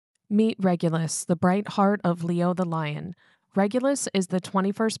Meet Regulus, the bright heart of Leo the lion. Regulus is the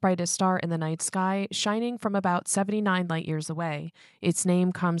 21st brightest star in the night sky, shining from about 79 light years away. Its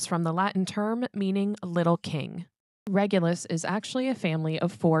name comes from the Latin term meaning little king. Regulus is actually a family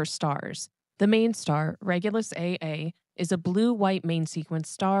of four stars. The main star, Regulus AA, is a blue-white main sequence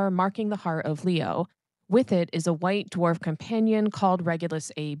star marking the heart of Leo. With it is a white dwarf companion called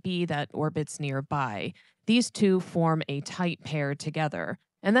Regulus AB that orbits nearby. These two form a tight pair together.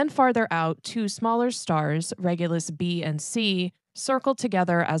 And then farther out, two smaller stars, Regulus B and C, circle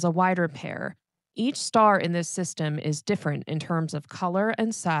together as a wider pair. Each star in this system is different in terms of color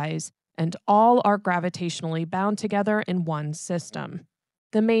and size, and all are gravitationally bound together in one system.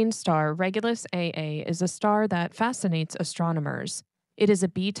 The main star, Regulus AA, is a star that fascinates astronomers. It is a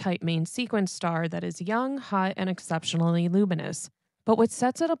B-type main sequence star that is young, hot, and exceptionally luminous. But what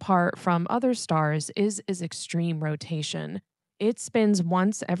sets it apart from other stars is its extreme rotation. It spins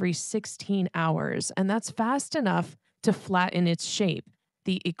once every 16 hours, and that's fast enough to flatten its shape.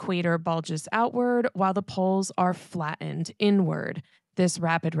 The equator bulges outward while the poles are flattened inward. This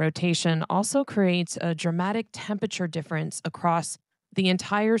rapid rotation also creates a dramatic temperature difference across the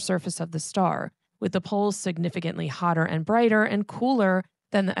entire surface of the star, with the poles significantly hotter and brighter and cooler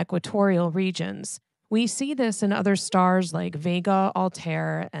than the equatorial regions. We see this in other stars like Vega,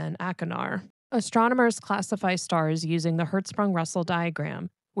 Altair, and Achernar. Astronomers classify stars using the Hertzsprung-Russell diagram,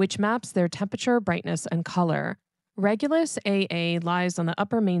 which maps their temperature, brightness, and color. Regulus AA lies on the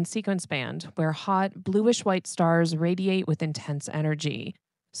upper main sequence band, where hot, bluish-white stars radiate with intense energy.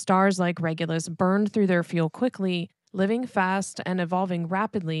 Stars like Regulus burn through their fuel quickly, living fast and evolving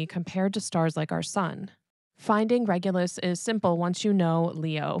rapidly compared to stars like our Sun. Finding Regulus is simple once you know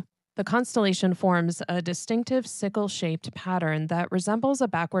Leo. The constellation forms a distinctive sickle-shaped pattern that resembles a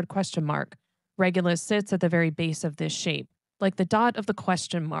backward question mark. Regulus sits at the very base of this shape, like the dot of the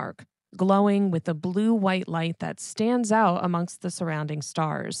question mark, glowing with the blue-white light that stands out amongst the surrounding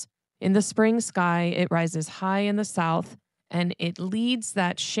stars. In the spring sky, it rises high in the south, and it leads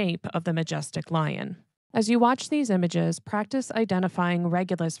that shape of the majestic lion. As you watch these images, practice identifying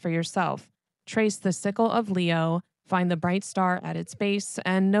Regulus for yourself. Trace the sickle of Leo, find the bright star at its base,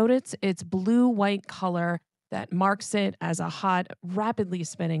 and notice its blue-white color that marks it as a hot, rapidly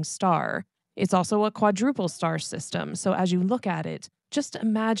spinning star. It's also a quadruple star system, so as you look at it, just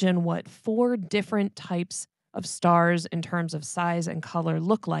imagine what four different types of stars in terms of size and color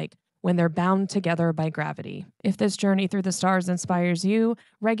look like when they're bound together by gravity. If this journey through the stars inspires you,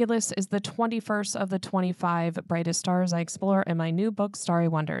 Regulus is the 21st of the 25 brightest stars I explore in my new book, Starry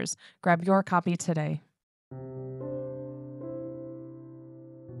Wonders. Grab your copy today.